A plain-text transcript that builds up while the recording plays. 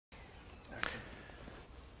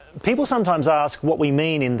People sometimes ask what we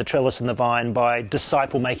mean in The Trellis and the Vine by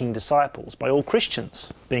disciple-making disciples, by all Christians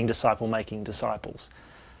being disciple-making disciples.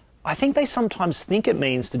 I think they sometimes think it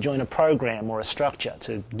means to join a program or a structure,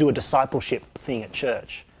 to do a discipleship thing at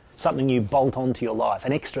church, something you bolt onto your life,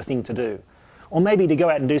 an extra thing to do. Or maybe to go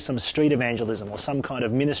out and do some street evangelism or some kind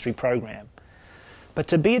of ministry program. But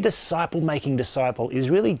to be a disciple-making disciple is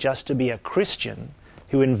really just to be a Christian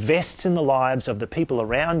who invests in the lives of the people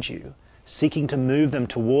around you, seeking to move them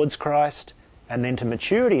towards Christ and then to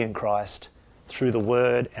maturity in Christ through the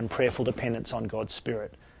Word and prayerful dependence on God's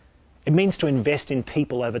Spirit. It means to invest in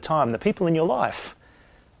people over time, the people in your life,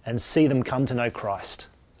 and see them come to know Christ.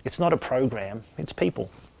 It's not a program, it's people.